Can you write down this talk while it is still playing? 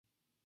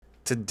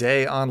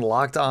Today on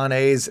Locked On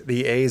A's,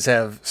 the A's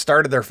have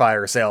started their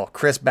fire sale.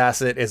 Chris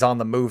Bassitt is on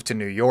the move to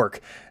New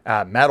York.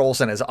 Matt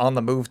Olson is on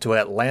the move to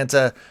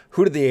Atlanta.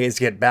 Who did the A's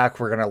get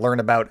back? We're going to learn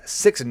about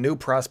 6 new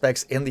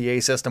prospects in the A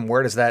system.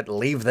 Where does that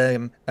leave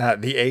them,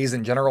 the A's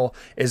in general?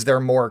 Is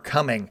there more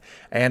coming?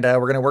 And we're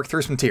going to work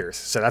through some tiers.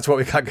 So that's what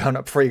we got going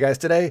up for you guys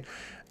today.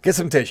 Get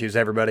some tissues,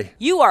 everybody.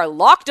 You are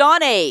Locked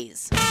On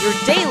A's, your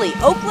daily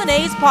Oakland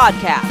A's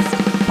podcast.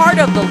 Part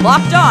of the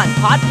Locked On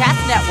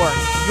Podcast Network,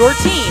 your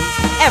team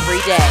every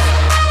day.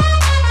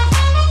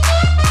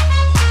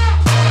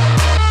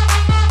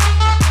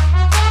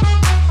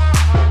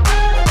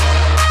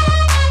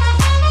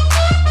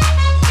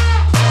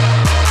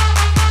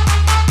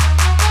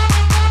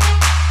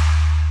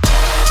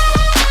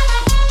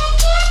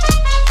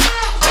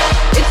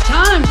 It's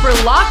time for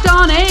Locked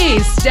On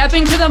A's.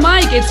 Stepping to the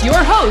mic, it's your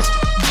host,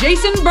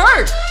 Jason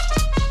Burke.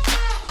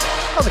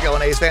 How's it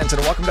going, A's fans,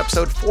 and welcome to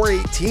episode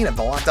 418 of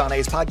the Locked On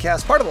A's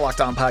podcast, part of the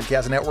Locked On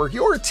Podcast Network,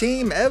 your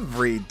team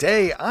every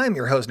day. I'm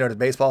your host, noted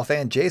baseball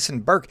fan, Jason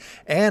Burke,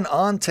 and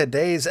on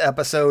today's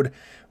episode,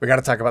 we got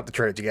to talk about the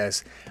trades, you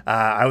guys.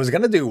 I was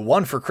going to do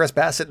one for Chris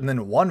Bassitt and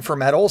then one for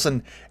Matt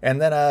Olson,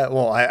 and then,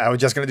 I was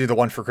just going to do the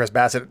one for Chris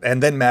Bassitt,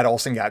 and then Matt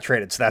Olson got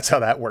traded, so that's how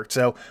that worked.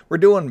 So we're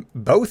doing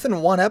both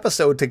in one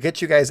episode to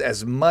get you guys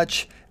as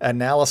much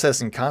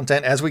analysis and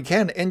content as we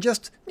can in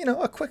just,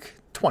 a quick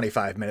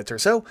 25 minutes or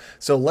so.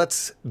 So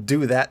let's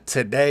do that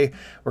today.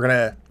 We're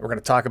gonna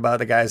talk about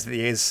the guys that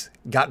the A's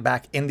got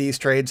back in these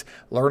trades,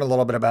 learn a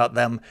little bit about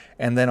them,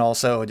 and then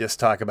also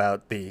just talk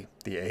about the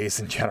A's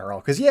in general,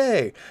 because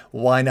yay,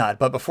 why not?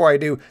 But before I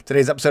do,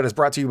 today's episode is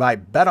brought to you by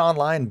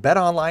BetOnline.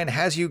 BetOnline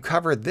has you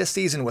covered this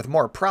season with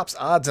more props,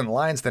 odds, and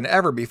lines than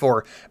ever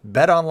before.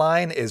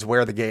 BetOnline is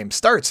where the game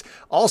starts.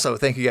 Also,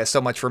 thank you guys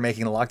so much for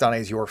making Locked On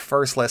A's your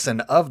first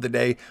listen of the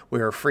day. We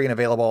are free and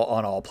available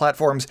on all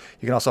platforms.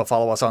 You can also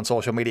follow us on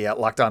social media at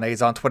Locked On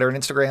A's on Twitter and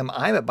Instagram.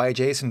 I'm at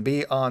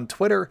ByJasonB on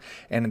Twitter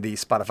and in the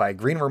Spotify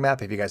Green Room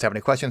app. If you guys have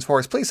any questions for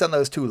us, please send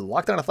those to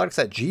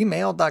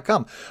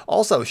lockedonathletics@gmail.com.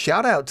 Also,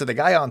 shout out to the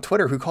guy on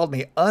Twitter who called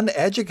me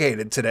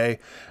uneducated today.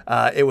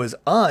 It was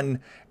and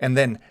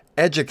then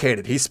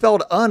educated. He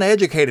spelled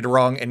uneducated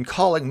wrong in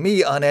calling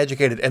me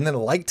uneducated and then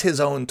liked his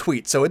own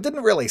tweet. So it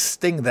didn't really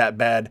sting that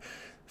bad.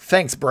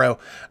 Thanks, bro.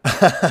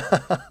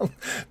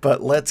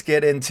 But let's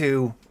get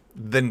into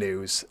the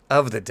news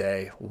of the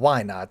day.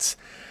 Why not?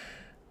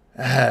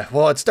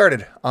 Well, it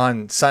started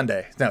on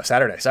Saturday,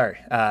 sorry.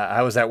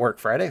 I was at work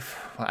Friday.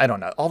 I don't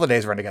know. All the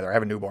days run together. I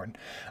have a newborn.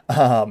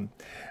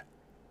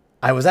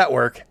 I was at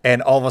work,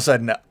 and all of a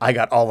sudden, I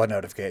got all the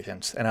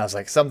notifications, and I was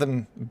like,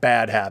 something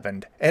bad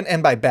happened.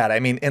 And by bad, I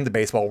mean in the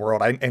baseball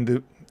world.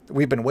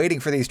 We've been waiting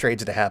for these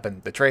trades to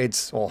happen.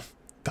 The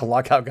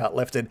lockout got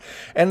lifted,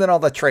 and then all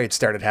the trades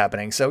started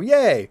happening. So,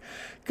 yay!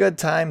 Good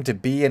time to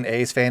be an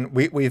A's fan.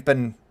 We've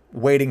been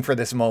waiting for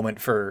this moment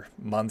for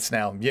months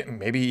now,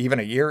 maybe even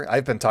a year.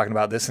 I've been talking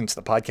about this since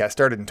the podcast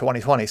started in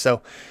 2020,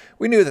 so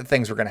we knew that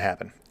things were going to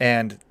happen.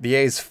 And the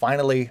A's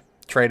finally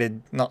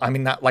traded,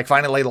 not like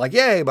finally like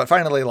yay, but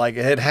finally like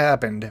it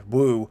happened.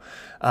 Woo.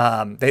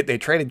 They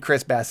traded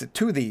Chris Bassitt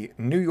to the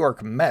New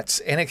York Mets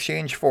in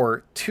exchange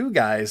for 2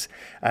 guys.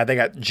 They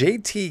got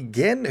JT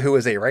Ginn, who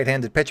is a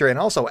right-handed pitcher, and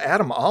also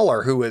Adam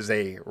Oller, who is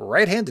a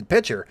right-handed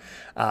pitcher.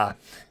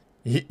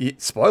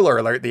 Spoiler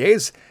alert, the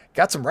A's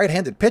got some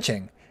right-handed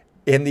pitching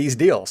in these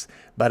deals.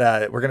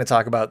 But we're going to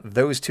talk about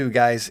those 2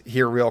 guys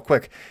here real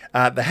quick.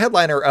 The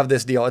headliner of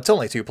this deal, it's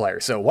only 2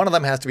 players. So one of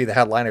them has to be the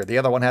headliner. The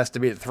other one has to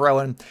be the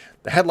throw-in.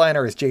 The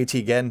headliner is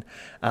JT Ginn,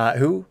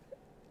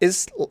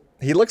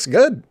 he looks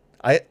good.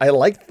 I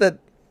like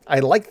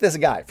this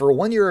guy. For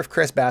 1 year of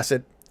Chris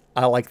Bassitt,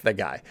 I like the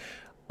guy.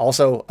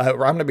 Also, I'm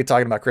going to be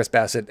talking about Chris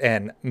Bassitt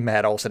and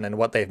Matt Olson and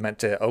what they've meant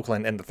to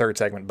Oakland in the third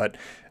segment, but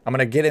I'm going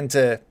to get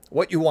into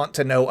what you want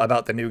to know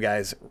about the new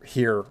guys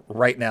here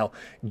right now.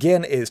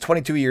 Ginn is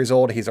 22 years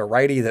old. He's a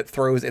righty that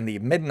throws in the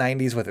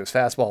mid-90s with his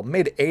fastball,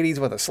 mid-80s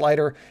with a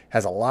slider,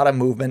 has a lot of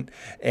movement,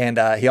 and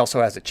he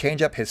also has a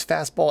changeup. His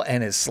fastball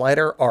and his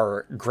slider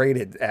are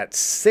graded at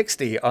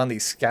 60 on the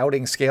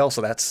scouting scale,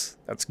 so that's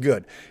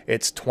good.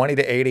 It's 20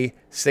 to 80.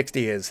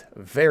 60 is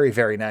very,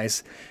 very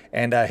nice.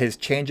 And his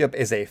changeup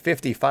is a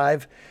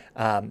 55.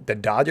 The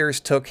Dodgers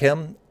took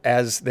him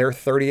as their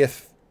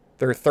 30th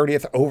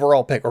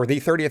overall pick, or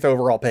the 30th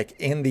overall pick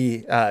in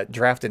the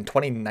draft in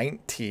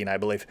 2019, I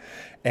believe.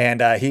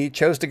 And he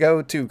chose to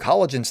go to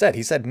college instead.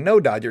 He said, no,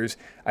 Dodgers,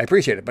 I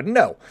appreciate it, but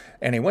no.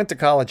 And he went to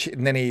college,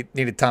 and then he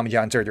needed Tommy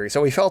John surgery.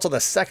 So he fell to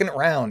the second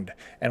round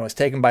and was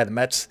taken by the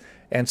Mets.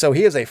 And so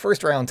he is a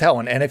first-round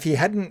talent. And if he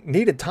hadn't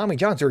needed Tommy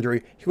John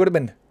surgery, he would have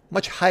been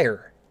much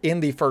higher in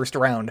the first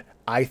round,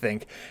 I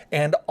think.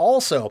 And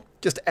also,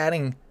 just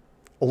adding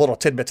a little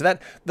tidbit to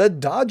that, the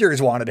Dodgers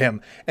wanted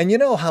him. And you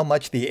know how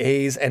much the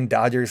A's and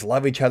Dodgers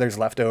love each other's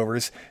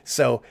leftovers.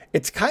 So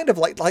it's kind of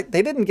like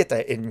they didn't get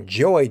to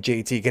enjoy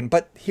JT Ginn,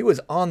 but he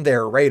was on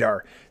their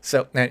radar.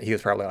 So he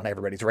was probably on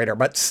everybody's radar,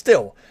 but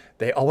still,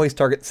 they always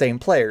target the same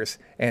players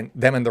and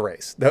them in the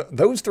race.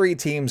 Those 3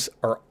 teams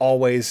are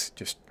always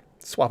just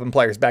swapping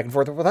players back and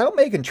forth without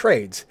making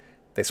trades.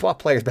 they swap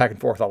players back and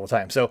forth all the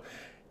time. So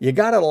you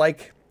got to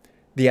like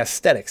the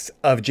aesthetics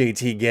of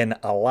JT Ginn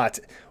a lot.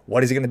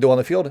 What is he going to do on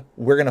the field?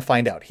 We're going to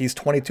find out. He's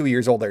 22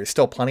 years old. There's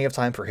still plenty of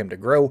time for him to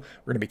grow.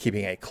 We're going to be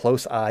keeping a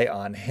close eye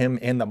on him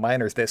in the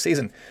minors this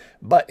season.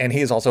 And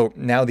he is also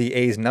now the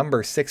A's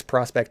number 6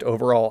 prospect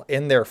overall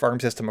in their farm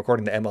system,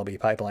 according to MLB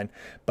Pipeline.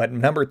 But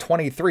number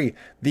 23,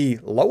 the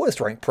lowest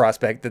ranked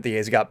prospect that the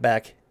A's got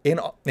back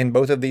in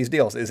both of these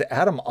deals, is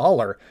Adam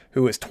Oller,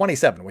 who is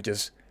 27, which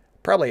is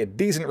probably a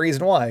decent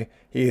reason why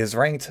he is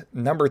ranked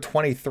number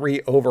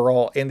 23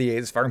 overall in the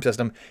A's farm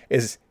system.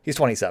 He's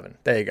 27.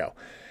 There you go.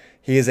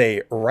 He is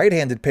a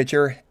right-handed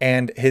pitcher,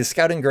 and his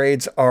scouting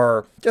grades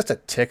are just a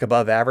tick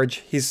above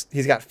average. He's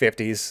got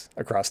 50s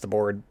across the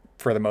board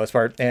for the most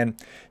part, and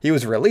he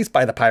was released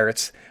by the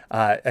Pirates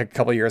a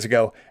couple years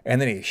ago,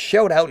 and then he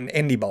showed out in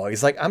indie ball.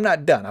 He's like, I'm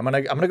not done. I'm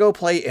gonna go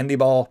play indie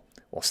ball.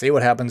 We'll see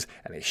what happens.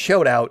 And he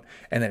showed out,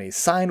 and then he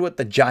signed with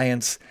the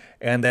Giants.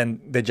 And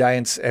then the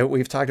Giants,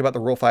 we've talked about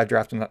the Rule 5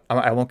 draft, and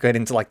I won't get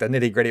into like the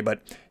nitty gritty,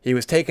 but he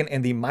was taken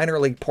in the minor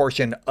league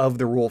portion of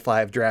the Rule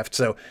 5 draft.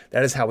 So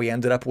that is how he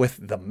ended up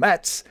with the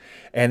Mets.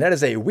 And that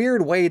is a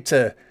weird way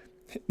to,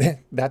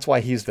 that's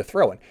why he's the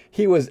throw-in.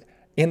 He was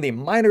in the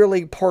minor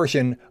league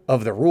portion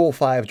of the Rule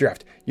 5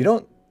 draft. You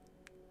don't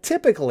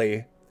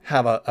typically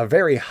have a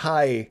very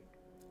high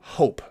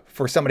hope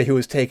for somebody who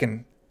was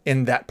taken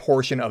in that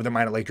portion of the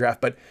minor league draft,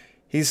 but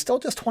he's still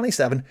just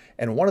 27,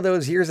 and one of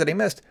those years that he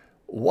missed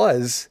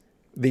was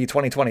the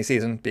 2020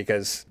 season,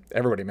 because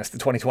everybody missed the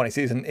 2020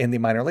 season in the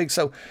minor league.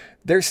 So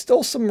there's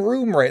still some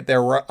room right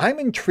there where I'm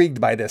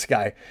intrigued by this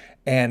guy.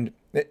 And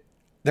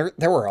there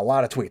were a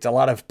lot of tweets, a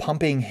lot of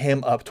pumping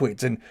him up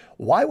tweets. And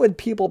why would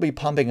people be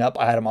pumping up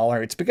Adam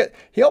Oller? It's because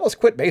he almost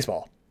quit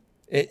baseball.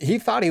 He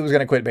thought he was going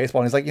to quit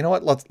baseball, and he's like, you know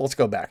what, let's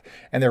go back.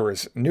 And there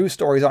was news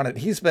stories on it.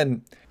 He's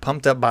been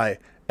pumped up by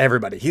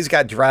everybody. He's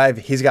got drive.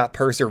 He's got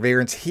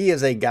perseverance. He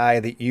is a guy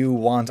that you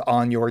want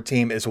on your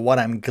team, is what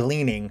I'm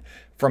gleaning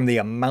from the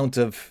amount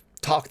of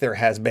talk there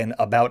has been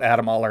about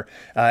Adam Oller.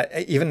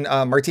 Even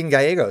Martin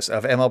Gallegos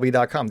of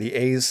MLB.com, the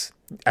A's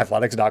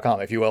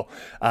Athletics.com, if you will,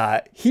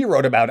 he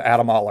wrote about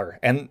Adam Oller,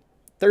 and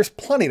there's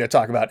plenty to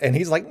talk about. And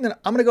he's like, no,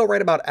 I'm going to go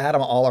write about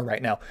Adam Oller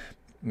right now.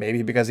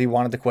 Maybe because he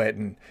wanted to quit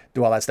and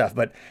do all that stuff.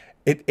 But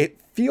it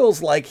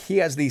feels like he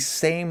has the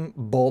same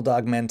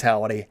bulldog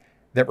mentality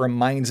that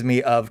reminds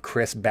me of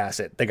Chris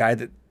Bassitt, the guy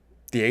that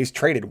the A's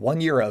traded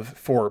 1 year of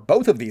for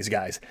both of these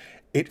guys.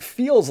 It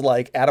feels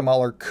like Adam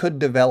Oller could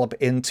develop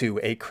into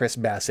a Chris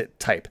Bassitt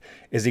type.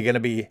 Is he going to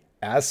be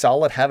as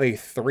solid, have a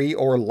 3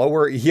 or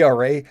lower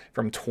ERA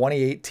from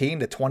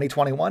 2018 to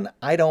 2021?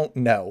 I don't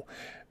know.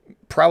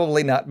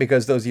 Probably not,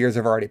 because those years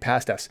have already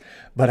passed us.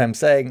 But I'm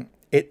saying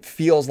it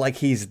feels like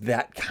he's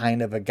that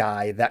kind of a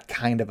guy, that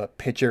kind of a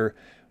pitcher.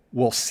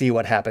 We'll see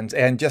what happens.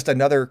 And just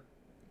another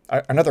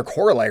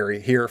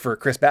corollary here for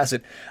Chris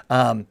Bassitt.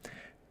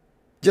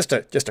 Just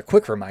a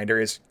quick reminder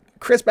is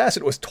Chris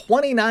Bassitt was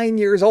 29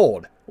 years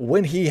old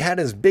when he had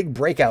his big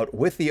breakout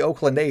with the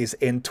Oakland A's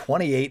in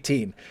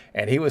 2018,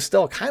 and he was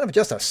still kind of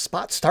just a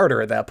spot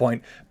starter at that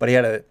point. But he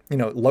had a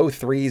low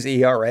 3s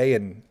ERA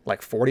and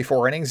like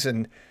 44 innings,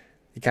 and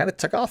he kind of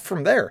took off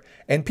from there.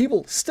 And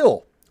people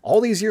still, all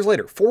these years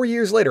later, 4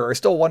 years later, are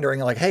still wondering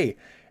like, hey,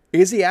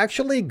 is he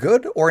actually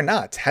good or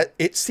not?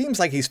 It seems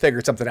like he's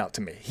figured something out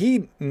to me.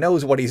 He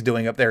knows what he's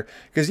doing up there,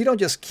 because you don't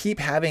just keep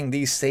having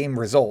these same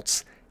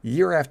results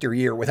year after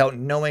year without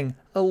knowing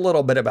a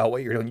little bit about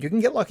what you're doing. You can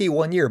get lucky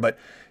 1 year, but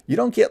you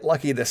don't get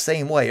lucky the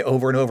same way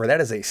over and over.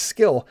 That is a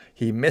skill.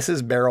 He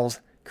misses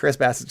barrels. Chris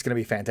Bassitt's going to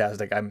be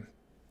fantastic. I'm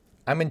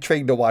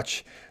intrigued to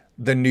watch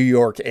the New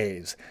York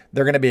A's.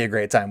 They're going to be a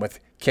great time with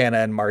Canna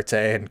and Marte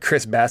and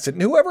Chris Bassitt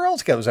and whoever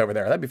else goes over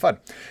there. That'd be fun.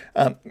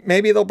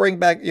 Maybe they'll bring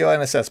back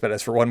Yoenis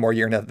Cespedes for one more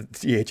year now that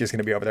the DH is going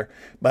to be over there.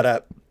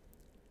 But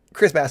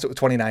Chris Bassitt was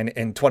 29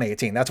 in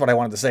 2018. That's what I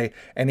wanted to say.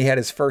 And he had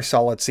his first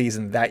solid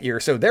season that year.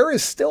 So there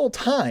is still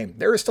time.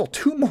 There is still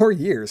 2 more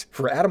years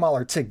for Adam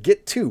Oller to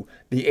get to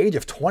the age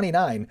of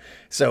 29.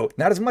 So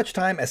not as much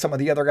time as some of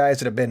the other guys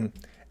that have been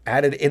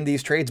added in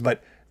these trades,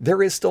 but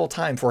there is still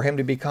time for him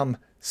to become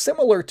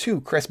similar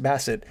to Chris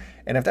Bassitt.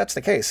 And if that's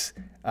the case,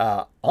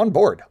 on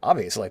board,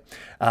 obviously.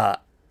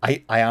 I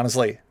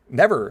honestly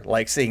never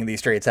like seeing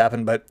these trades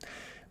happen, but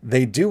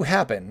they do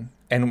happen,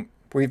 and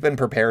we've been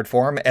prepared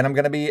for them, and I'm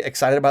going to be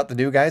excited about the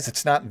new guys.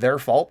 It's not their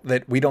fault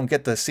that we don't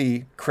get to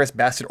see Chris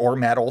Bassitt or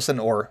Matt Olson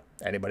or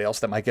anybody else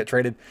that might get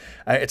traded.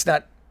 It's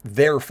not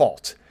their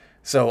fault.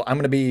 So I'm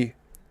going to be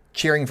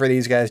cheering for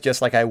these guys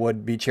just like I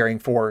would be cheering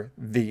for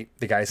the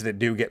guys that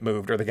do get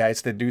moved or the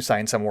guys that do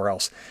sign somewhere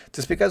else,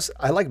 just because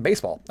I like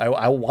baseball.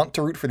 I want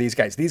to root for these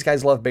guys. These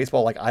guys love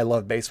baseball like I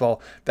love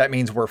baseball. That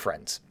means we're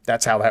friends.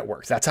 That's how that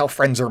works. That's how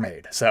friends are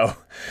made. So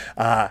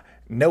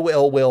no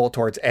ill will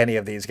towards any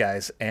of these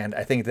guys. And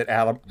I think that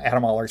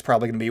Adam Oller is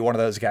probably going to be one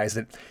of those guys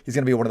that he's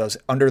going to be one of those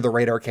under the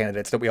radar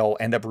candidates that we all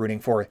end up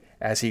rooting for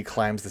as he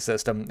climbs the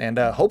system. And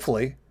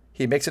hopefully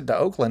he makes it to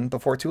Oakland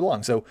before too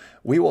long. So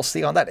we will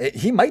see on that.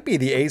 He might be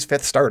the A's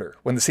 5th starter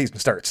when the season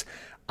starts.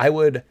 I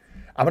would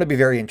I'm going to be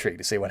very intrigued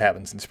to see what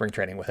happens in spring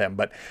training with him.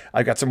 But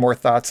I've got some more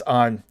thoughts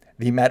on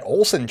the Matt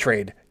Olson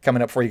trade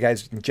coming up for you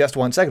guys in just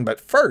 1 second. But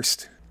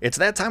first, it's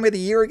that time of the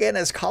year again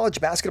as college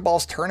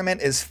basketball's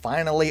tournament is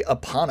finally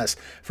upon us.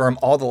 From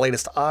all the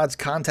latest odds,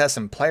 contests,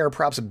 and player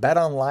props,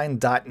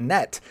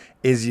 BetOnline.net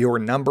is your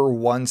number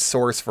one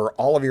source for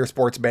all of your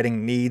sports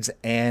betting needs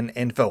and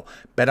info.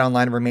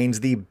 BetOnline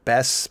remains the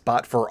best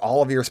spot for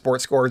all of your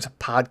sports scores,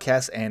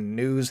 podcasts, and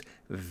news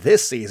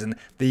this season,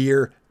 the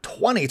year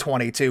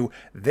 2022.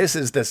 This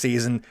is the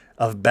season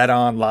of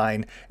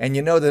BetOnline, and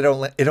you know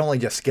that it only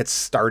just gets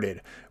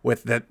started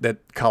with the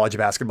college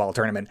basketball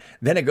tournament.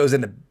 Then it goes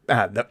into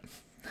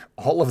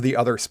all of the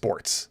other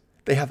sports.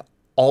 They have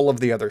all of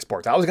the other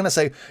sports. I was going to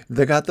say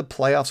they got the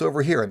playoffs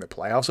over here and the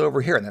playoffs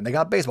over here, and then they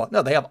got baseball.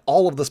 No, they have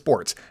all of the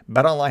sports.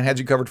 BetOnline has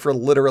you covered for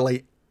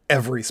literally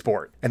every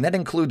sport. And that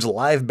includes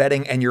live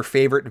betting and your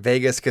favorite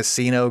Vegas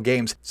casino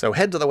games. So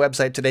head to the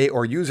website today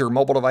or use your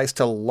mobile device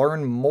to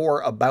learn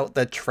more about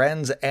the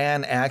trends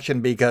and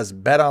action, because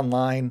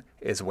BetOnline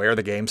is where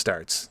the game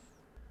starts.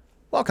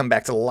 Welcome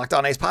back to the Locked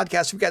On A's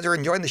podcast. If you guys are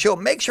enjoying the show,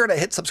 make sure to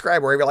hit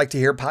subscribe wherever you like to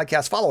hear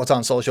podcasts. Follow us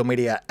on social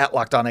media at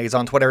Locked On A's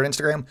on Twitter and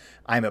Instagram.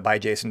 I'm at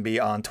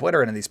ByJasonB on Twitter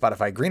and in the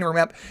Spotify Green Room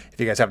app. If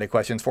you guys have any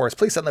questions for us,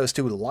 please send those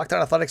to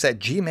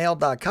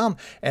LockedOnAthletics@gmail.com.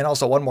 And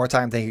also, one more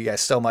time, thank you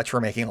guys so much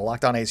for making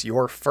Locked On A's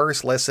your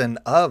first listen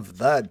of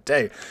the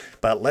day.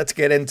 But let's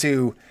get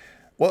into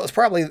what was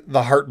probably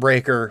the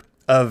heartbreaker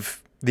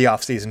of the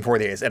offseason for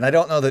the A's. And I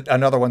don't know that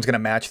another one's going to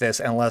match this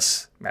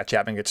unless Matt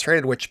Chapman gets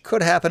traded, which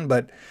could happen,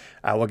 but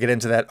we'll get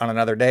into that on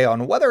another day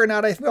on whether or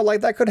not I feel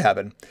like that could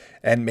happen.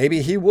 And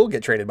maybe he will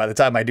get traded by the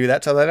time I do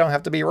that, so that I don't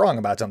have to be wrong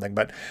about something.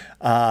 But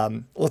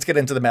let's get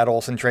into the Matt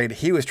Olson trade.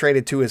 He was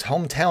traded to his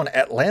hometown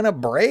Atlanta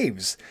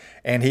Braves,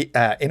 and he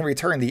in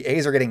return, the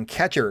A's are getting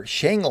catcher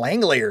Shane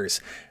Langeliers.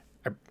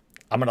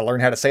 I'm going to learn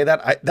how to say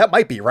that. That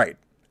might be right.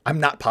 I'm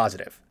not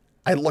positive.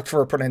 I looked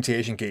for a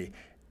pronunciation key.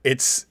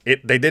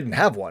 They didn't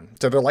have one.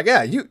 So they're like,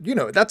 yeah, you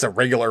know, that's a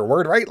regular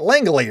word, right?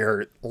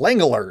 Langelers.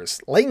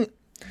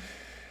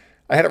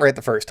 I had it right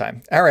the first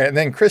time. All right. And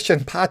then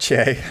Christian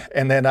Pache.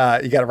 And then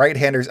you got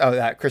right-handers.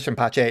 Christian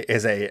Pache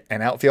is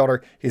an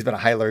outfielder. He's been a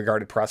highly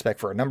regarded prospect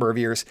for a number of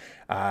years.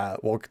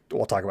 We'll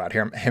talk about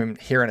him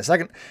here in a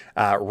second.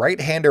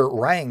 Right-hander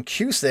Ryan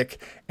Cusick,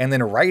 and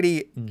then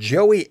righty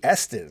Joey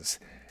Estes.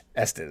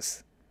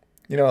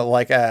 You know,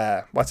 like,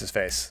 what's his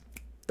face?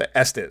 The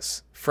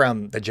Estes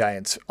from the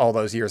Giants all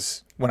those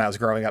years when I was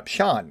growing up.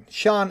 Sean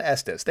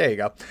Estes. There you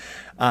go.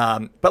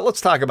 But let's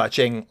talk about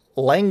Shane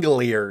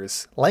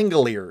Langeliers.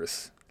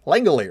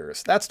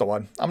 That's the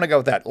one. I'm going to go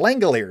with that.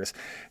 Langeliers.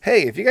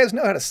 Hey, if you guys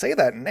know how to say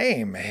that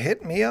name,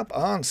 hit me up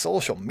on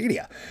social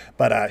media.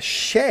 But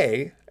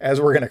Shay,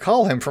 as we're going to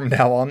call him from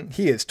now on,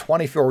 he is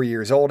 24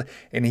 years old,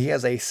 and he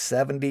has a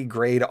 70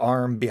 grade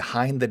arm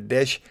behind the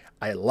dish.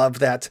 I love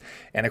that.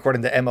 And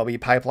according to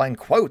MLB Pipeline,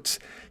 quote,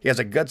 he has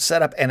a good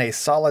setup and a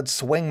solid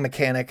swing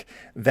mechanic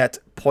that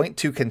point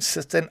to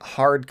consistent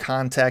hard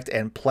contact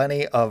and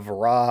plenty of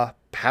raw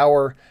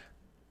power,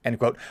 end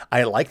quote.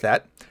 I like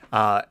that.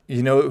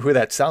 You know who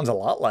that sounds a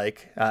lot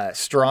like?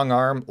 Strong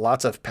arm,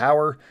 lots of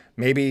power.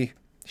 Maybe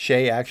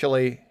Shea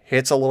actually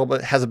hits a little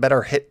bit, has a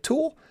better hit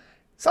tool.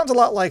 Sounds a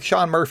lot like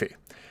Sean Murphy.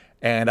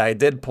 And I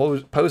did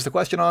pose the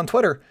question on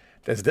Twitter.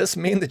 Does this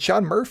mean that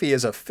Sean Murphy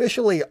is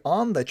officially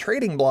on the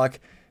trading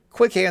block?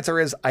 Quick answer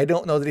is I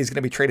don't know that he's going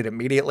to be traded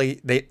immediately.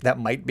 That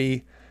might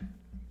be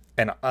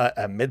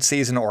a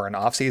mid-season or an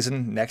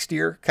off-season next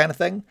year kind of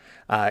thing.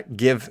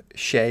 Give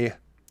Shea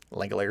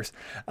Langeliers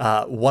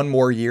one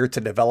more year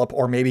to develop,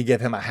 or maybe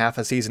give him a half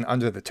a season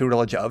under the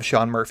tutelage of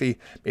Sean Murphy.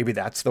 Maybe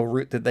that's the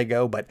route that they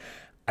go, but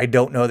I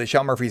don't know that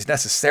Sean Murphy is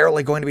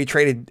necessarily going to be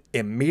traded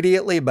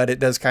immediately, but it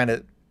does kind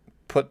of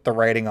put the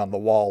writing on the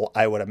wall,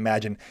 I would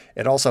imagine.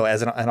 It also,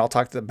 and I'll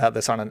talk about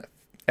this on an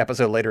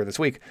episode later this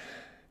week,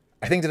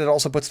 I think that it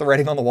also puts the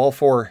writing on the wall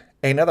for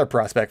another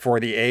prospect for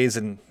the A's.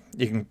 And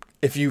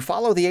if you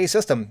follow the A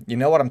system, you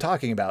know what I'm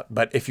talking about.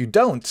 But if you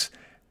don't,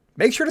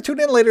 make sure to tune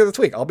in later this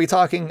week. I'll be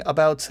talking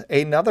about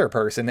another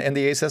person in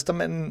the A system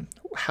and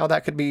how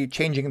that could be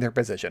changing their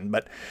position.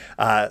 But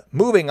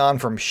moving on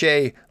from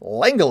Shea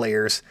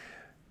Langeliers,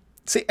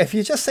 see, if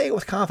you just say it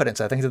with confidence,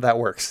 I think that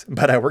works.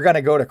 But we're going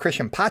to go to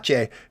Christian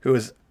Pache, who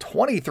is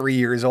 23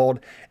 years old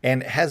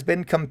and has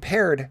been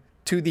compared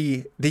to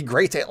the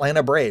great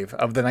Atlanta Brave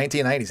of the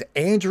 1990s,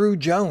 Andruw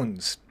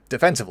Jones,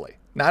 defensively,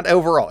 not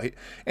overall.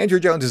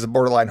 Andruw Jones is a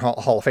borderline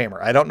Hall of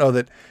Famer. I don't know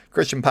that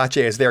Christian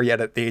Pache is there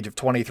yet at the age of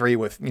 23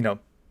 with,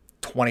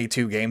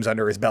 22 games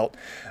under his belt,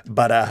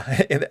 but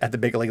at the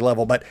big league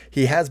level. But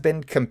he has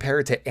been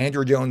compared to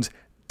Andruw Jones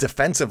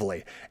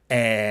defensively,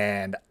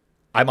 and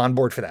I'm on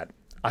board for that.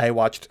 I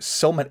watched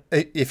so many,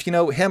 if you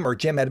know him or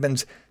Jim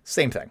Edmonds,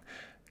 same thing.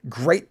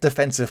 Great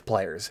defensive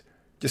players,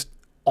 just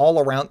all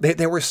around.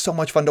 They were so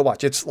much fun to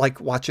watch. It's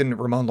like watching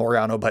Ramon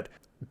Laureano, but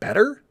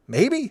better.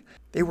 maybe.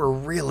 They were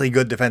really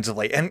good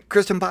defensively. And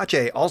Christian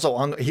Pache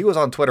also he was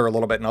on Twitter a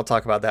little bit, and I'll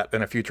talk about that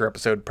in a future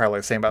episode,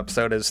 probably the same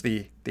episode as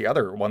the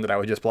other one that I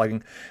was just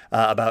plugging,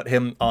 about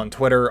him on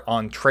Twitter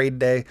on trade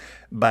day.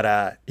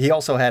 But he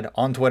also had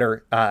on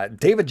Twitter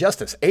David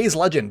Justice, A's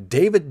legend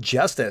David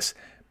Justice,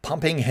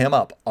 pumping him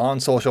up on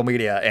social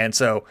media. And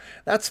so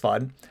that's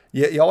fun.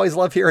 You always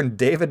love hearing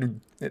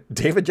David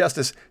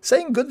Justice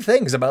saying good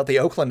things about the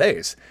Oakland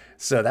A's.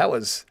 So that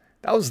was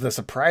the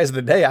surprise of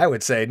the day, I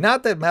would say.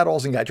 Not that Matt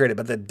Olson got traded,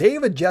 but that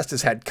David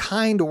Justice had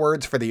kind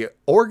words for the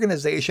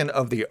organization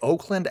of the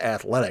Oakland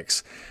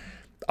Athletics.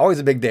 Always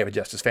a big David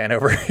Justice fan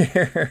over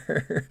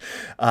here.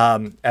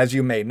 As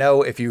you may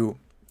know, if you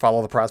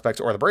follow the Prospects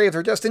or the Braves,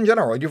 or just in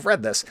general, you've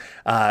read this.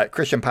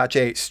 Christian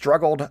Pache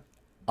struggled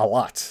a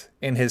lot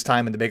in his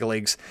time in the big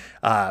leagues.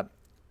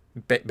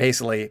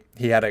 Basically,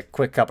 he had a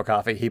quick cup of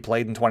coffee. He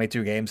played in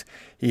 22 games.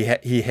 He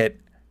hit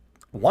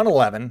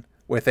 111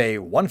 with a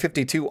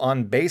 152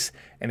 on base,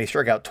 and he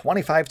struck out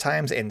 25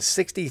 times in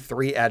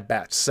 63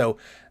 at-bats. So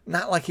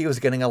not like he was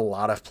getting a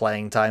lot of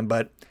playing time,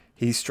 but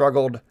he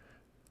struggled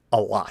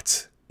a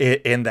lot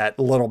in that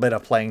little bit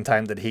of playing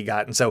time that he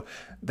got. And so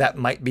that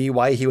might be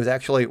why he was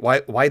actually,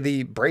 why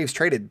the Braves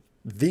traded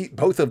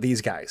both of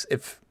these guys.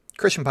 If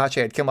Christian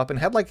Pache had come up and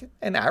had like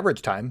an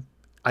average time,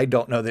 I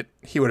don't know that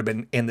he would have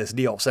been in this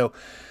deal. So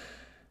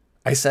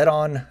I said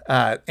on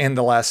in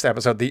the last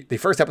episode, the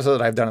first episode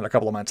that I've done in a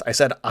couple of months, I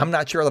said, I'm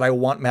not sure that I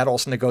want Matt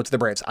Olson to go to the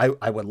Braves.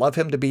 I would love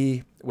him to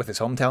be with his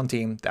hometown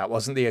team. That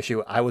wasn't the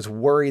issue. I was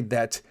worried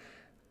that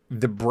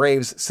the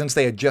Braves, since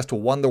they had just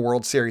won the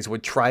World Series,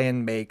 would try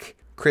and make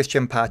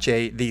Christian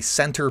Pache the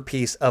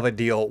centerpiece of a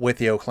deal with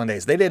the Oakland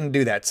A's. They didn't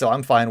do that, so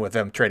I'm fine with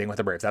them trading with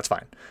the Braves. That's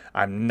fine.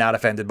 I'm not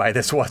offended by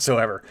this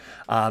whatsoever.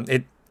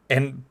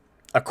 And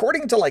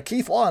according to like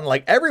Keith Law and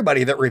like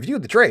everybody that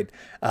reviewed the trade,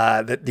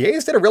 the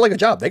A's did a really good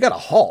job. They got a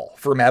haul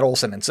for Matt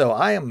Olson, and so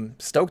I am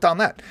stoked on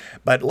that.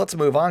 But let's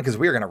move on because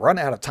we are going to run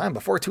out of time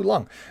before too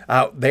long.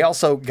 They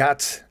also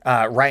got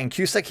Ryan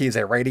Cusick. He's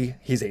a righty.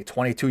 He's a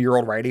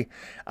 22-year-old righty.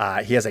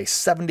 He has a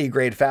 70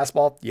 grade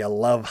fastball. You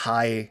love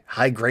high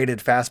graded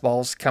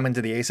fastballs coming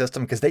to the A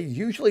system because they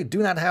usually do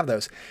not have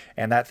those.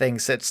 And that thing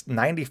sits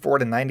 94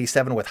 to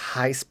 97 with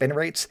high spin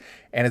rates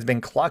and has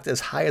been clocked as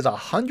high as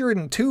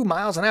 102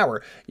 miles an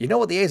hour. You know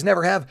what the A's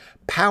never have?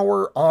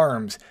 Power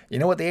arms. You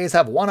know what the A's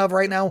have one of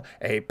right now?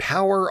 A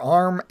power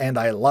arm, and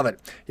I love it.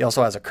 He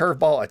also has a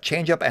curveball, a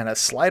changeup, and a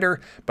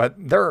slider, but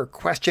there are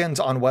questions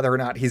on whether or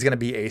not he's going to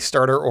be a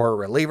starter or a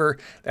reliever.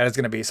 That is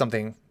going to be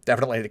something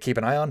definitely to keep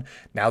an eye on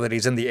now that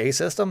he's in the A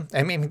system.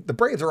 I mean, the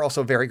Braves are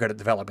also very good at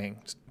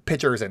developing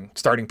pitchers and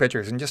starting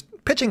pitchers and just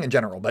pitching in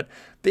general, but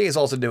the A's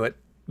also do it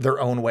their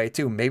own way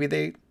too. Maybe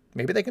they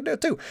can do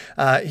it too.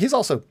 He's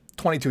also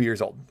 22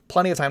 years old.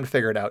 Plenty of time to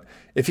figure it out.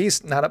 If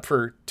he's not up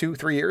for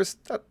 2-3 years,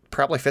 that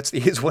probably fits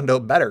the A's window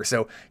better.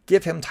 So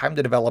give him time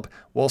to develop.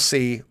 We'll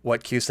see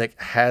what Cusick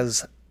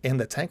has in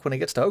the tank when he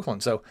gets to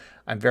Oakland. So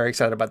I'm very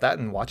excited about that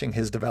and watching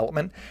his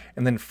development.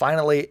 And then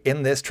finally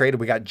in this trade,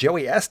 we got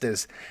Joey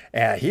Estes.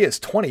 He is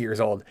 20 years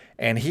old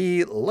and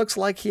he looks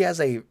like he has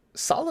a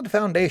solid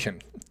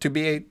foundation to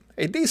be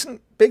a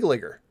decent big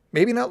leaguer.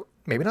 Maybe not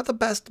the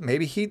best.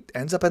 Maybe he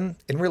ends up in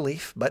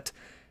relief, but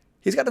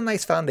he's got a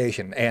nice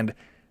foundation, and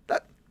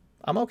that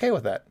I'm okay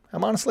with that.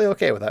 I'm honestly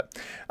okay with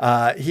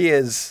that.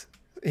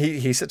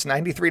 He sits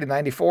 93 to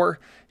 94.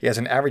 He has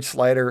an average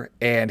slider,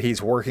 and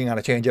he's working on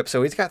a changeup.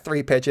 So he's got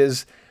 3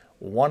 pitches.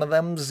 One of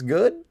them's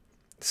good.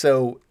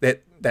 So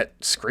that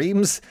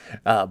screams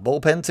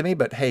bullpen to me,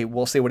 but hey,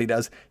 we'll see what he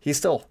does. He's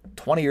still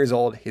 20 years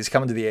old. He's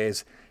coming to the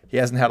A's. He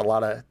hasn't had a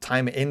lot of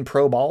time in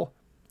pro ball.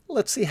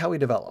 Let's see how he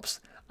develops.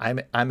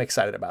 I'm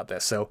excited about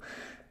this. So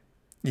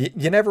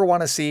you never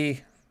want to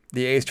see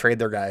the A's trade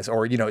their guys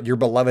or, your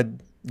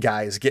beloved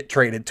guys get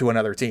traded to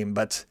another team,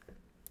 but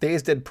the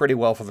A's did pretty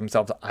well for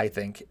themselves, I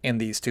think, in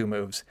these 2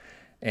 moves.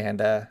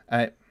 And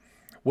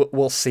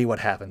we'll see what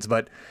happens.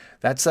 But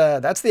that's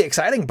the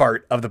exciting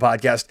part of the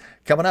podcast.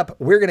 Coming up,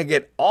 we're going to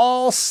get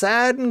all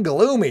sad and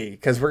gloomy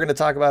because we're going to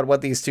talk about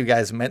what these 2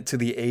 guys meant to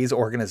the A's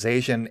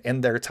organization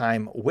in their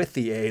time with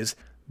the A's.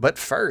 But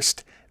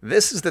first,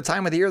 this is the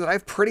time of the year that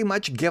I've pretty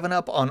much given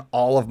up on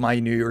all of my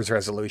New Year's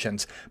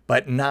resolutions,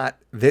 but not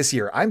this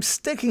year. I'm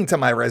sticking to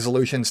my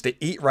resolutions to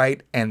eat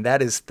right, and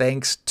that is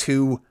thanks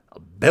to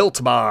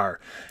Built Bar.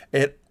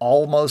 It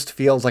almost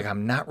feels like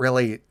I'm not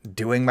really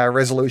doing my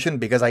resolution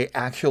because I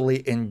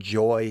actually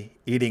enjoy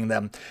eating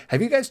them.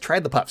 Have you guys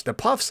tried the Puffs? The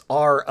Puffs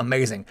are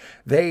amazing.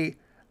 I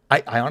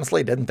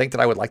honestly didn't think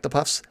that I would like the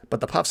Puffs, but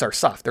the Puffs are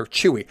soft. They're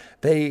chewy.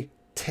 They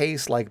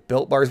taste like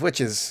Built Bars,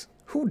 which is...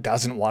 Who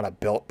doesn't want a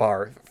Built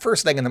Bar?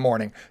 First thing in the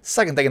morning,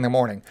 second thing in the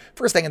morning,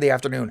 first thing in the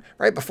afternoon,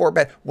 right before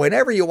bed.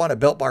 Whenever you want a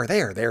Built Bar,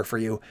 they are there for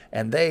you.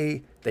 And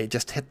they they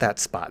just hit that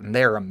spot, and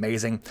they're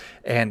amazing.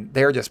 And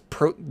they're just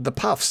the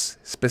puffs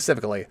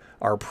specifically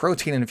are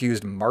protein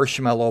infused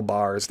marshmallow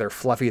bars. They're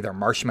fluffy, they're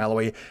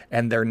marshmallowy,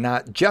 and they're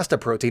not just a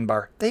protein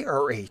bar. They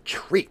are a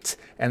treat,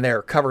 and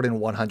they're covered in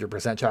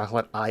 100%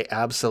 chocolate. I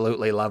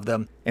absolutely love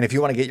them. And if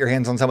you want to get your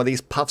hands on some of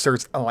these puffs, or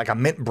like a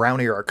mint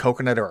brownie or a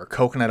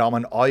coconut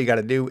almond, all you got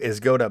to do is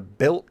go to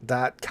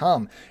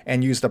built.com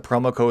and use the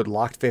promo code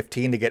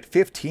LOCKED15 to get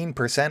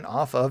 15%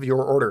 off of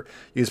your order.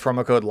 Use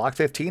promo code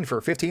LOCKED15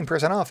 for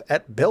 15% off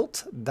at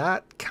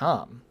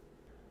built.com.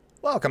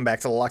 Welcome back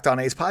to the Locked On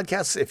A's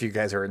podcast. If you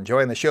guys are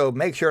enjoying the show,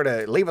 make sure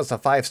to leave us a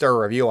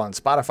 5-star review on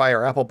Spotify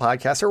or Apple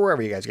Podcasts or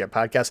wherever you guys get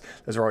podcasts.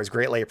 Those are always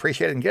greatly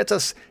appreciated and gets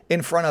us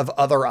in front of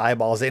other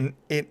eyeballs.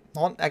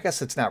 Well, I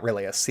guess it's not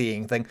really a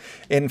seeing thing.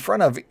 In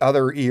front of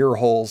other ear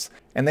holes.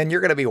 And then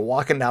you're going to be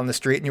walking down the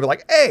street and you're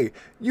like, hey,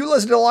 you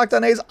listen to Locked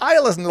On A's, I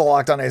listen to the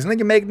Locked On A's. And then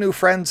you make new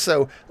friends.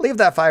 So leave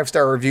that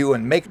 5-star review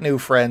and make new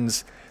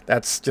friends.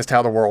 That's just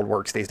how the world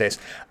works these days.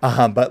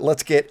 But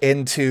let's get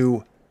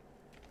into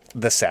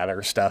the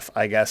sadder stuff,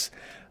 I guess.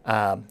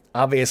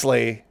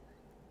 Obviously,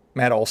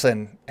 Matt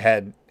Olson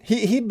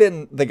he'd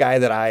been the guy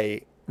that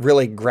I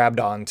really grabbed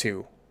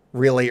onto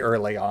really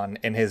early on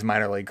in his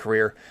minor league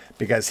career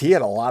because he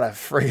had a lot of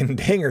friggin'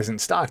 dingers in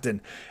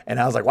Stockton. And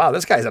I was like, wow,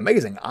 this guy's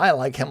amazing. I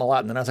like him a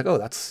lot. And then I was like, oh,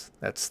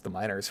 that's the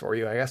minors for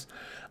you, I guess.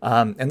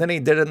 And then he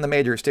did it in the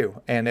majors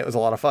too. And it was a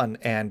lot of fun.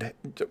 And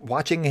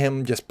watching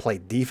him just play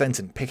defense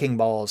and picking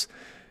balls,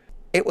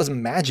 it was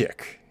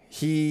magic.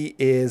 He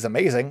is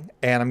amazing,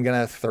 and I'm going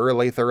to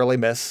thoroughly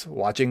miss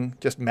watching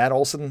just Matt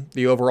Olson,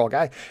 the overall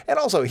guy. And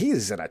also,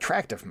 he's an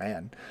attractive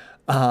man.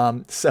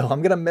 So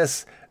I'm going to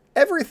miss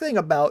everything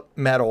about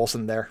Matt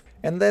Olson there.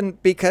 And then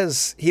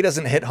because he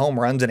doesn't hit home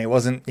runs and he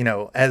wasn't,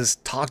 as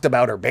talked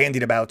about or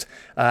bandied about,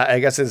 I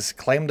guess his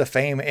claim to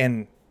fame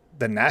in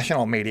the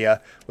national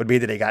media would be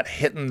that he got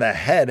hit in the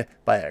head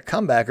by a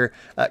comebacker.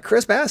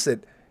 Chris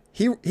Bassitt,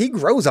 he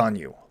grows on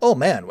you. Oh,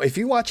 man, if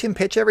you watch him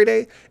pitch every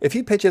day, if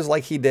he pitches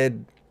like he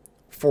did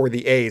for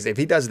the A's, if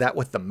he does that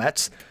with the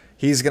Mets,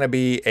 he's going to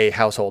be a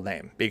household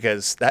name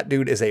because that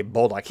dude is a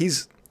bulldog.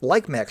 He's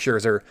like Max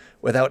Scherzer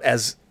without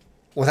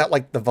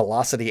like the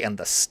velocity and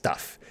the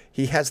stuff.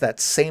 He has that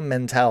same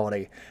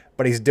mentality,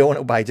 but he's doing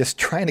it by just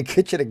trying to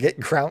get you to get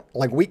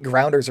like weak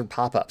grounders or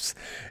pop-ups.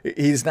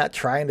 He's not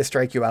trying to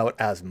strike you out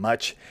as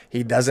much.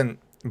 He doesn't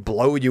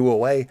blow you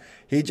away.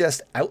 He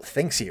just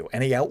outthinks you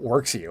and he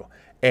outworks you.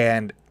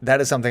 And that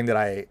is something that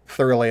I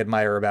thoroughly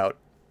admire about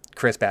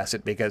Chris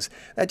Bassitt because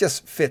that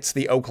just fits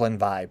the Oakland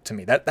vibe to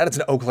me. That is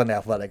an Oakland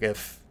Athletic.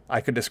 If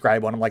I could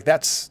describe one, I'm like,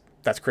 that's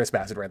Chris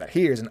Bassitt right there.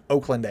 He is an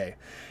Oakland A.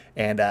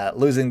 And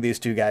losing these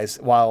two guys,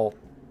 while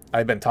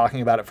I've been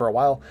talking about it for a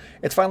while,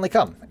 it's finally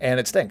come, and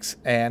it stinks.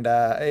 And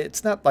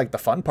it's not like the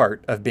fun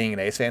part of being an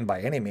A's fan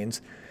by any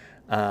means.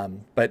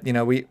 But,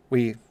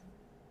 we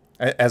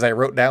as I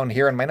wrote down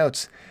here in my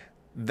notes,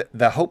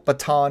 the hope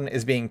baton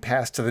is being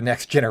passed to the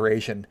next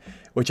generation,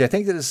 which I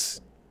think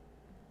is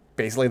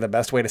basically the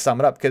best way to sum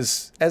it up,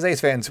 because as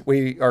A's fans,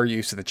 we are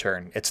used to the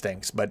churn. It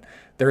stinks, but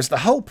there's the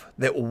hope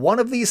that one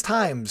of these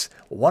times,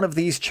 one of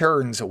these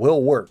churns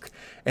will work.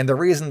 And the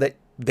reason that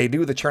they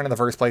do the churn in the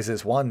first place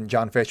is, one,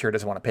 John Fisher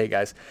doesn't want to pay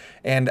guys.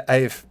 And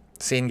I've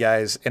seen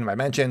guys in my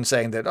mention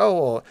saying that,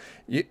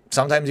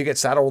 sometimes you get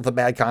saddled with a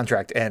bad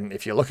contract. And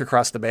if you look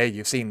across the bay,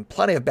 you've seen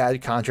plenty of bad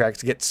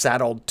contracts get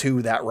saddled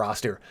to that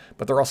roster,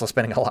 but they're also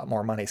spending a lot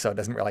more money, so it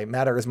doesn't really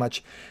matter as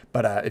much.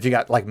 But if you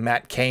got like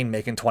Matt Cain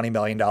making $20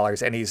 million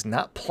and he's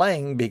not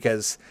playing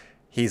because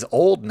he's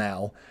old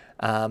now,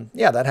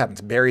 that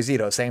happens. Barry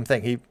Zito, same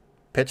thing. He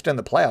pitched in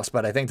the playoffs,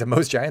 but I think that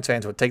most Giants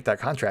fans would take that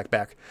contract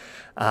back.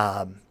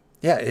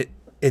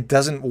 It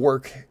doesn't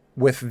work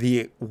with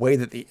the way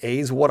that the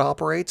A's would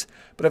operate.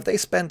 But if they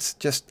spent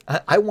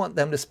I want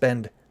them to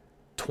spend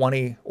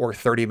 $20 or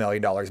 $30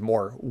 million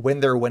more when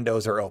their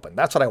windows are open.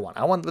 That's what I want.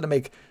 I want them to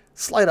make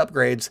slight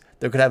upgrades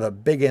that could have a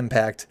big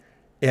impact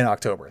in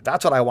October.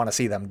 That's what I want to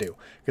see them do,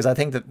 because I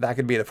think that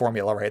could be the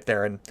formula right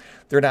there. And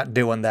they're not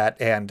doing that.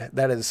 And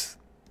that's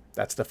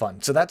the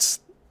fun. So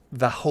that's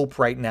the hope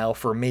right now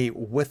for me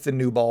with the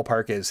new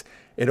ballpark is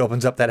it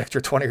opens up that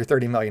extra $20 or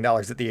 $30 million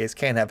that the A's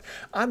can have.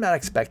 I'm not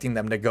expecting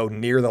them to go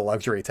near the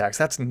luxury tax.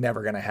 That's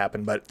never going to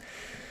happen, but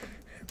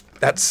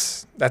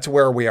that's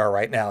where we are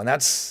right now. And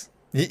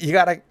you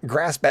got to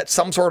grasp at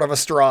some sort of a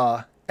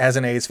straw as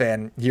an A's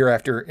fan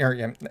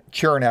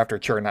churn after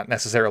churn, not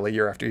necessarily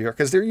year after year,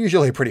 because they're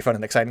usually a pretty fun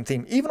and exciting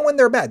team. Even when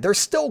they're bad, they're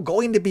still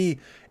going to be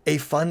a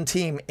fun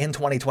team in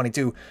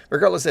 2022,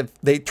 regardless if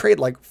they trade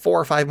like 4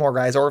 or 5 more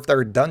guys or if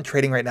they're done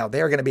trading right now. They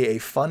are going to be a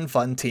fun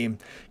team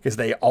because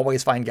they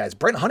always find guys.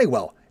 Brent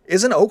Honeywell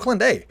is an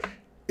Oakland A.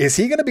 Is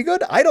he going to be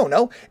good? I don't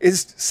know.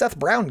 Is Seth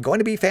Brown going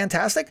to be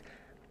fantastic?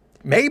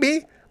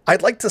 Maybe.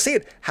 I'd like to see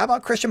it. How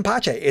about Christian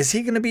Pache? Is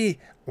he going to be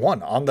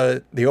on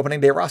the opening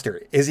day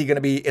roster? Is he going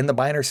to be in the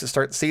minors to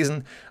start the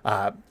season?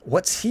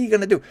 What's he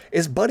going to do?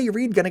 Is Buddy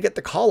Reed going to get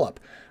the call up?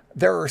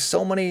 There are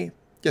so many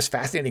just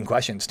fascinating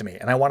questions to me.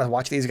 And I want to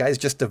watch these guys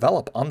just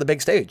develop on the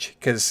big stage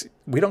because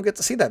we don't get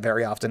to see that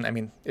very often. I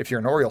mean, if you're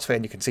an Orioles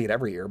fan, you can see it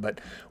every year, but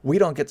we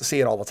don't get to see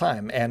it all the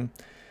time. And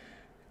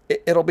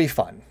it'll be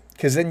fun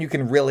because then you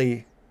can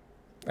really,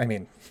 I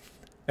mean,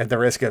 at the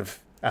risk of,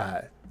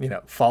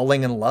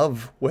 falling in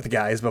love with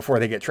guys before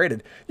they get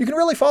traded, you can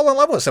really fall in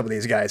love with some of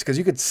these guys because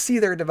you could see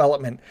their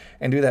development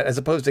and do that as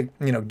opposed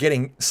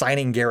to,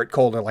 signing Garrett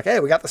Cole. They're like, hey,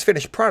 we got this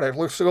finished product.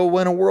 Let's go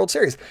win a World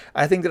Series.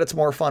 I think that it's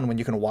more fun when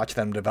you can watch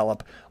them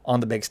develop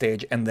on the big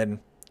stage and then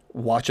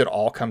watch it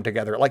all come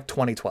together like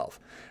 2012.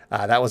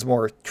 That was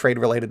more trade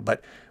related,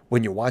 but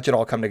when you watch it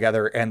all come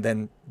together and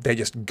then they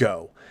just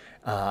go,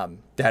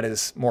 that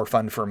is more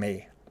fun for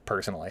me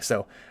personally.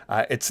 So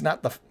it's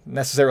not the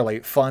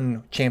necessarily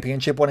fun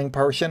championship winning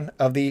portion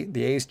of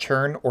the A's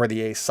churn or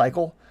the A's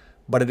cycle,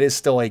 but it is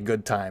still a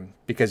good time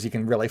because you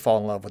can really fall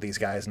in love with these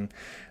guys.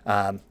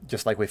 And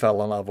just like we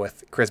fell in love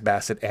with Chris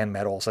Bassitt and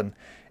Matt Olson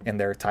in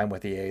their time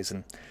with the A's.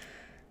 And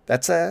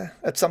that's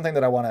something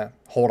that I want to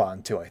hold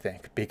on to, I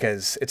think,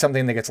 because it's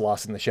something that gets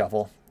lost in the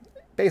shuffle.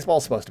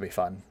 Baseball's supposed to be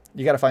fun.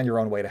 You got to find your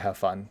own way to have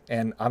fun.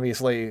 And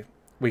obviously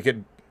we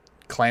could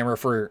clamor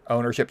for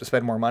ownership to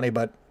spend more money,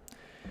 but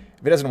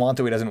if he doesn't want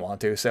to, he doesn't want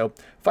to. So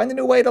find a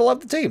new way to love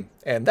the team.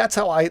 And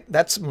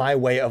that's my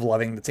way of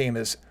loving the team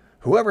is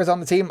whoever's on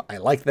the team, I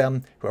like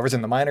them. Whoever's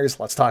in the minors,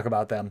 let's talk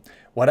about them.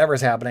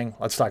 Whatever's happening,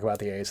 let's talk about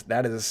the A's.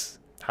 That is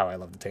how I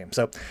love the team.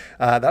 So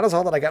that is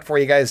all that I got for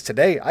you guys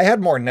today. I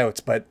had more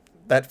notes, but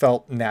that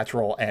felt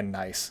natural and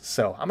nice.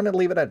 So I'm going to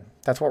leave it in.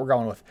 That's what we're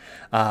going with.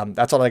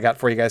 That's all I got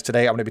for you guys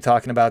today. I'm going to be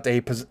talking about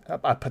a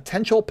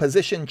potential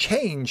position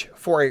change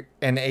for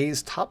an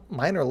A's top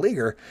minor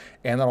leaguer.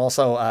 And then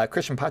also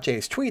Christian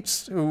Pache's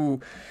tweets,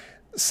 who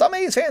some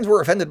A's fans were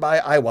offended by.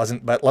 I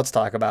wasn't, but let's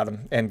talk about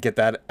him and get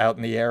that out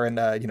in the air and,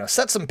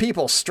 set some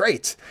people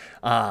straight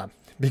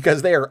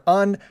because they are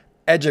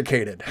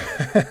uneducated.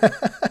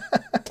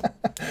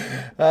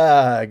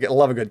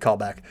 Love a good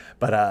callback.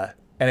 But,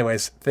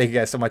 anyways, thank you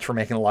guys so much for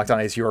making Locked On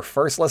A's your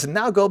first listen.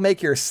 Now go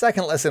make your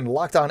second listen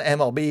Locked On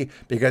MLB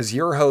because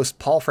your host,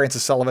 Paul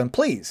Francis Sullivan,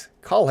 please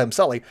call him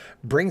Sully,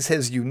 brings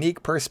his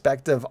unique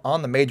perspective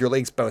on the major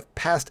leagues, both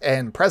past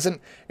and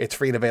present. It's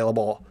free and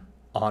available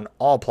on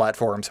all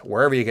platforms,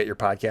 wherever you get your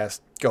podcast.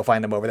 Go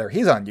find him over there.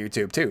 He's on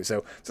YouTube too.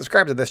 So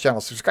subscribe to this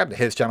channel, subscribe to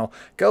his channel.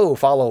 Go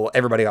follow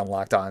everybody on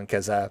Locked On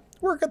because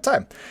we're a good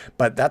time.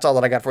 But that's all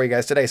that I got for you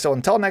guys today. So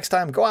until next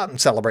time, go out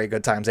and celebrate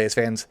good times, A's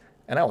fans.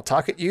 And I will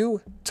talk at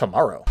you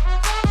tomorrow.